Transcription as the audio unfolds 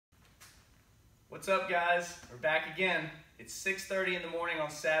What's up, guys? We're back again. It's 6:30 in the morning on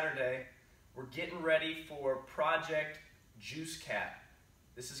Saturday. We're getting ready for Project Juice Cap.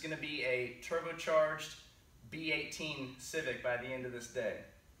 This is going to be a turbocharged B18 Civic by the end of this day.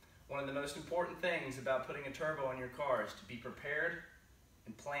 One of the most important things about putting a turbo on your car is to be prepared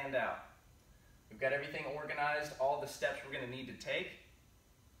and planned out. We've got everything organized, all the steps we're going to need to take.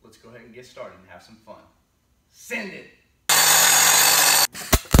 Let's go ahead and get started and have some fun. Send it!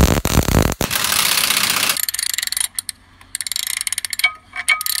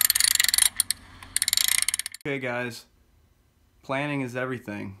 Okay guys, planning is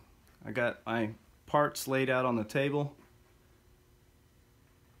everything. I got my parts laid out on the table.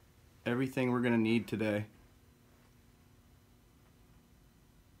 Everything we're going to need today.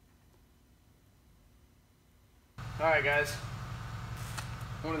 Alright guys,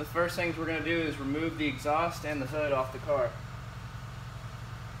 one of the first things we're going to do is remove the exhaust and the hood off the car.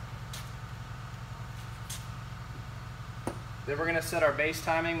 Then we're going to set our base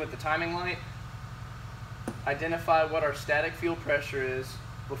timing with the timing light. Identify what our static fuel pressure is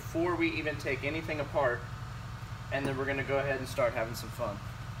before we even take anything apart, and then we're going to go ahead and start having some fun.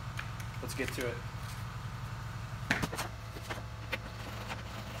 Let's get to it.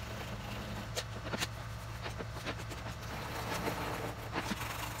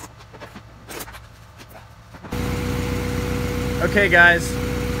 Okay guys,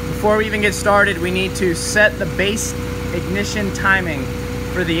 before we even get started, we need to set the base ignition timing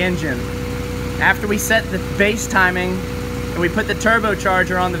for the engine. After we set the base timing and we put the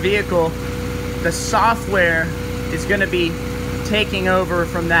turbocharger on the vehicle, the software is going to be taking over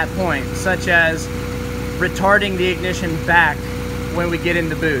from that point, such as retarding the ignition back when we get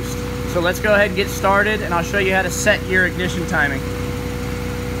into boost. So let's go ahead and get started, and I'll show you how to set your ignition timing.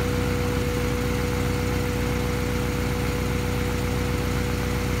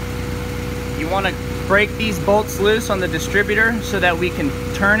 You want to break these bolts loose on the distributor so that we can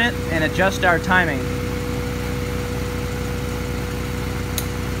turn it and adjust our timing.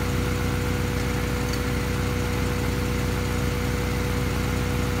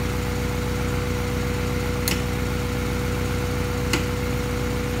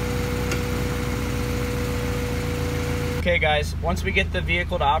 Okay guys, once we get the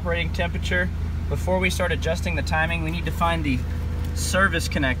vehicle to operating temperature, before we start adjusting the timing, we need to find the service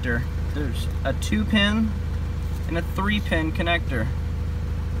connector. There's a 2-pin and a 3-pin connector.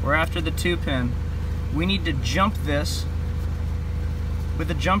 We're after the 2-pin. We need to jump this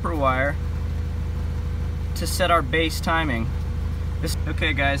with a jumper wire to set our base timing.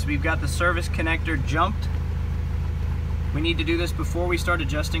 Okay guys, we've got the service connector jumped. We need to do this before we start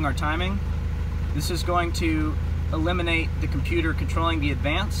adjusting our timing. This is going to eliminate the computer controlling the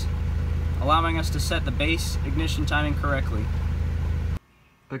advance, allowing us to set the base ignition timing correctly.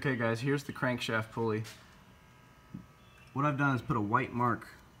 Okay guys, here's the crankshaft pulley. What I've done is put a white mark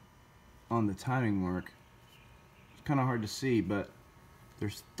on the timing mark. It's kind of hard to see, but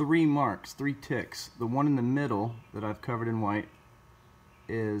there's 3 marks, 3 ticks. The one in the middle that I've covered in white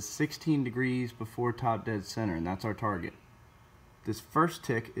is 16 degrees before top dead center, and that's our target. This first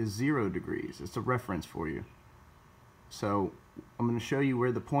tick is 0 degrees. It's a reference for you. So I'm going to show you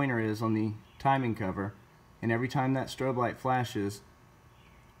where the pointer is on the timing cover, and every time that strobe light flashes,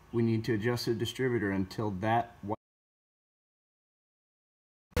 we need to adjust the distributor until that white.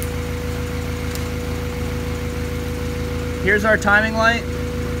 Here's our timing light.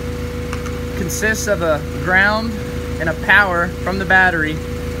 Consists of a ground and a power from the battery,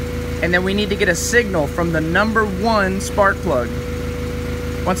 and then we need to get a signal from the #1 spark plug.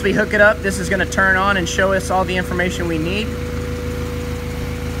 Once we hook it up, this is going to turn on and show us all the information we need.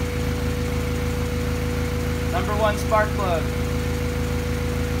 #1 spark plug.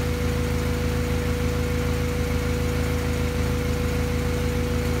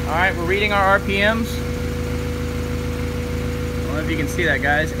 Alright, we're reading our RPMs. I don't know if you can see that,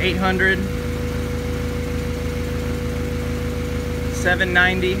 guys. 800,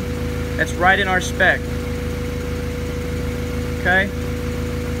 790. That's right in our spec. Okay?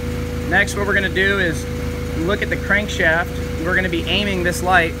 Next, what we're going to do is look at the crankshaft. We're going to be aiming this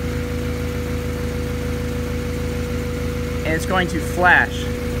light, and it's going to flash.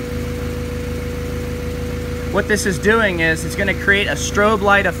 What this is doing is it's going to create a strobe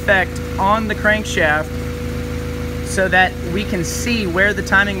light effect on the crankshaft so that we can see where the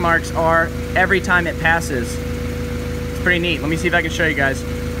timing marks are every time it passes. It's pretty neat. Let me see if I can show you guys.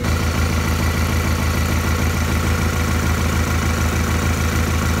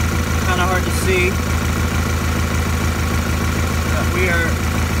 Kind of hard to see, but we are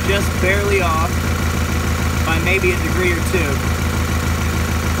just barely off by maybe a degree or two.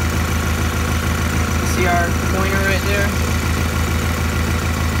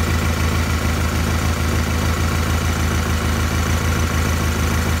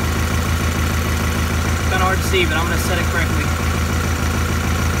 be, but I'm gonna set it correctly.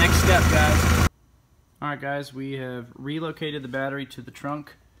 Next step, guys. Alright guys, we have relocated the battery to the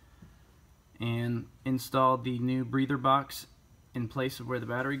trunk and installed the new breather box in place of where the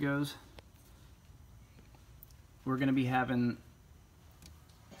battery goes. We're gonna be having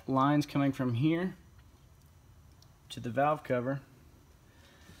lines coming from here to the valve cover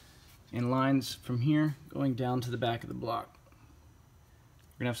and lines from here going down to the back of the block.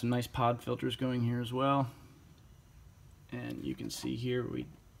 We're gonna have some nice pod filters going here as well, and you can see here we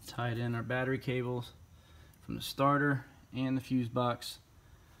tied in our battery cables from the starter and the fuse box.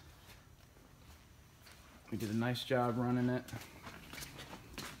 We did a nice job running it.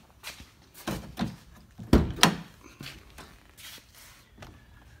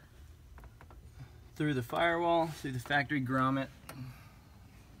 Through the firewall, through the factory grommet.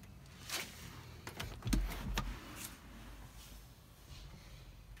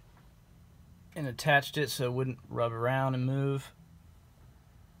 And attached it so it wouldn't rub around and move.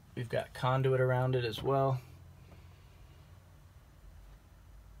 We've got conduit around it as well.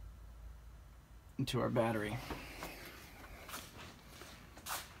 Into our battery.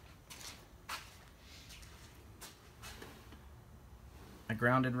 I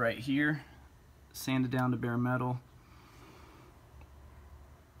grounded right here, sanded down to bare metal.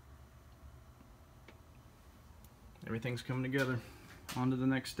 Everything's coming together. On to the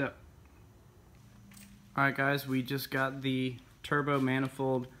next step. Alright guys, we just got the turbo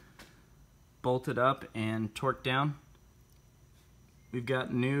manifold bolted up and torqued down. We've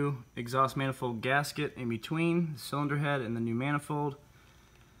got new exhaust manifold gasket in between the cylinder head and the new manifold.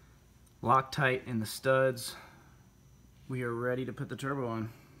 Loctite in the studs. We are ready to put the turbo on.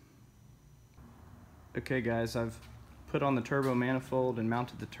 Okay guys, I've put on the turbo manifold and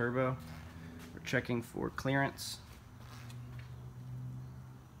mounted the turbo. We're checking for clearance.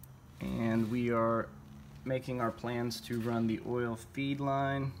 And we are making our plans to run the oil feed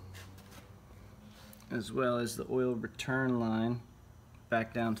line as well as the oil return line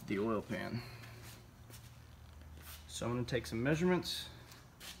back down to the oil pan. So I'm going to take some measurements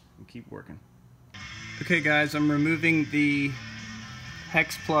and keep working. Okay guys, I'm removing the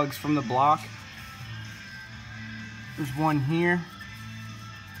hex plugs from the block. There's one here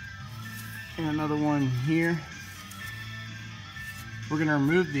and another one here. We're going to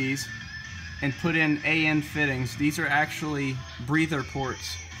remove these and put in AN fittings. These are actually breather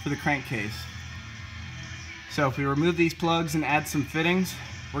ports for the crankcase. So if we remove these plugs and add some fittings,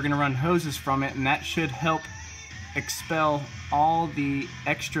 we're going to run hoses from it, and that should help expel all the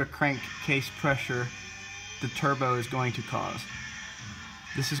extra crankcase pressure the turbo is going to cause.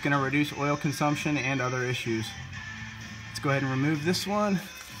 This is going to reduce oil consumption and other issues. Let's go ahead and remove this one.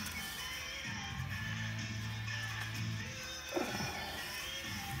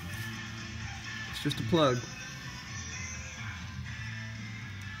 It's just a plug.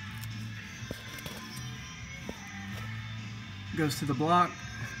 Goes to the block.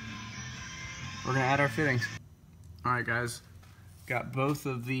 We're gonna add our fittings. Alright guys, got both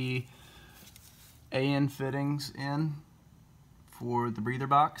of the AN fittings in for the breather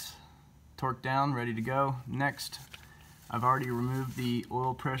box, torqued down, ready to go. Next, I've already removed the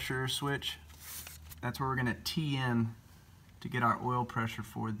oil pressure switch. That's where we're gonna tee in to get our oil pressure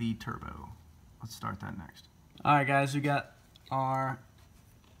for the turbo. Let's start that next. Alright guys, we got our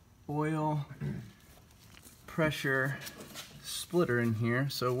oil pressure splitter in here.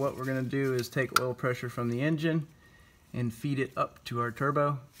 So what we're going to do is take oil pressure from the engine and feed it up to our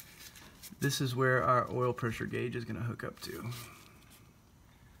turbo. This is where our oil pressure gauge is going to hook up to.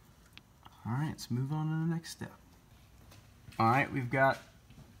 Alright, let's move on to the next step. Alright, we've got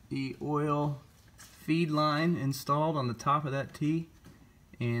the oil feed line installed on the top of that T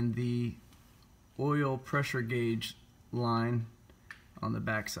and the oil pressure gauge line on the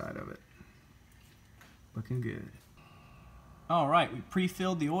back side of it. Looking good. Alright, we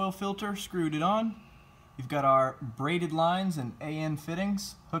pre-filled the oil filter, screwed it on. We've got our braided lines and AN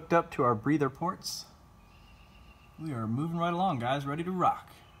fittings hooked up to our breather ports. We are moving right along, guys, ready to rock.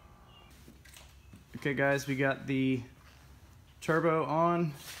 Okay guys, we got the turbo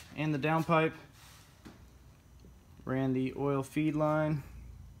on and the downpipe. Ran the oil feed line.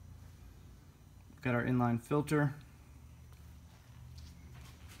 Got our inline filter.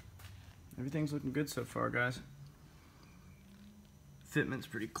 Everything's looking good so far, guys. Fitment's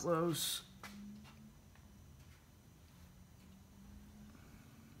pretty close.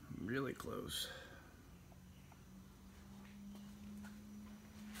 Really close.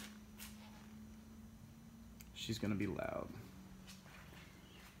 She's gonna be loud.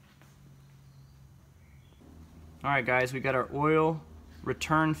 Alright guys, we got our oil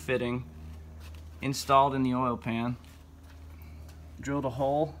return fitting installed in the oil pan. Drilled a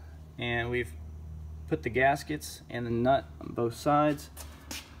hole, and we've put the gaskets and the nut on both sides.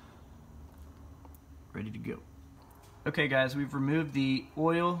 Ready to go. Okay guys, we've removed the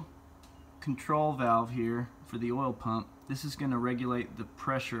oil control valve here for the oil pump. This is going to regulate the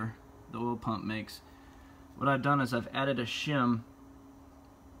pressure the oil pump makes. What I've done is I've added a shim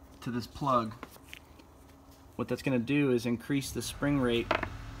to this plug. What that's going to do is increase the spring rate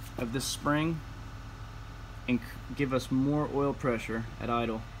of this spring and give us more oil pressure at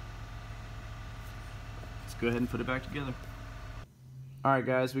idle. Let's go ahead and put it back together. Alright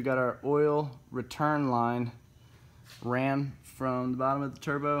guys, we got our oil return line ran from the bottom of the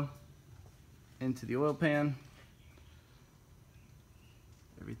turbo into the oil pan.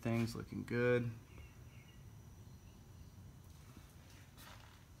 Everything's looking good.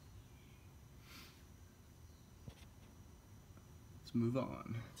 Let's move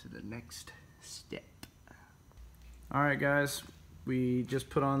on to the next step. Alright guys, we just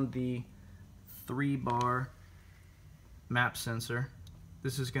put on the 3-bar map sensor.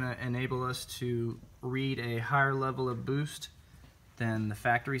 This is going to enable us to read a higher level of boost than the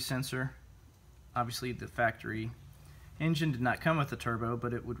factory sensor. Obviously the factory engine did not come with the turbo,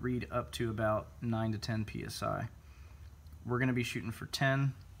 but it would read up to about 9 to 10 psi. We're going to be shooting for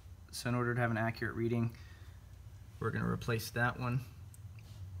 10, so in order to have an accurate reading, we're going to replace that one,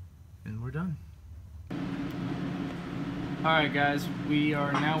 and we're done. Alright guys, we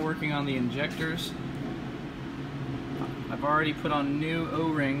are now working on the injectors. I've already put on new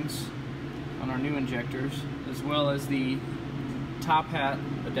O-rings on our new injectors, as well as the top hat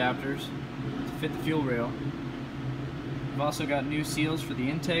adapters to fit the fuel rail. We've also got new seals for the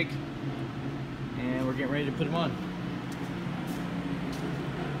intake, and we're getting ready to put them on.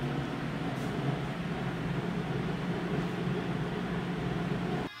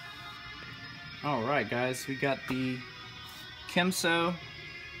 Alright guys, we got the Chemso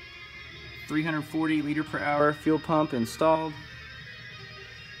 340 liter per hour fuel pump installed.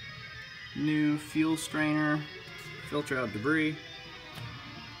 New fuel strainer, filter out debris,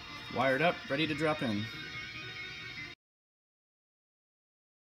 wired up, ready to drop in.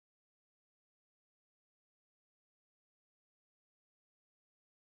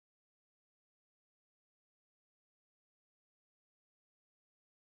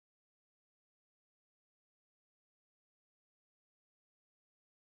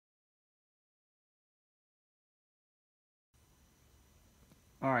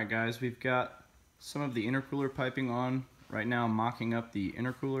 Alright guys, we've got some of the intercooler piping on. Right now I'm mocking up the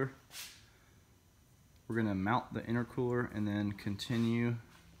intercooler. We're going to mount the intercooler and then continue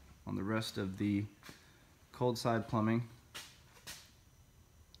on the rest of the cold side plumbing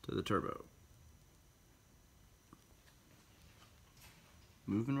to the turbo.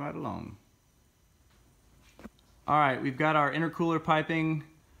 Moving right along. Alright, we've got our intercooler piping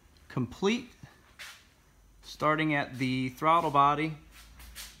complete. Starting at the throttle body.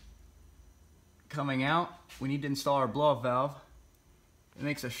 Coming out, we need to install our blow-off valve. It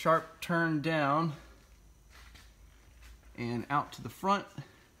makes a sharp turn down and out to the front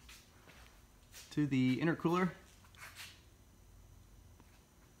to the intercooler,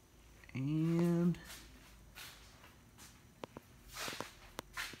 and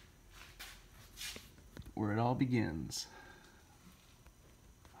where it all begins.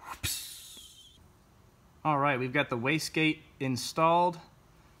 Alright, we've got the wastegate installed,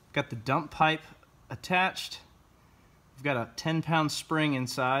 got the dump pipe attached. We've got a 10-pound spring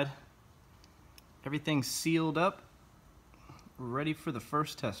inside. Everything's sealed up. We're ready for the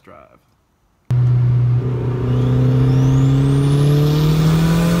first test drive.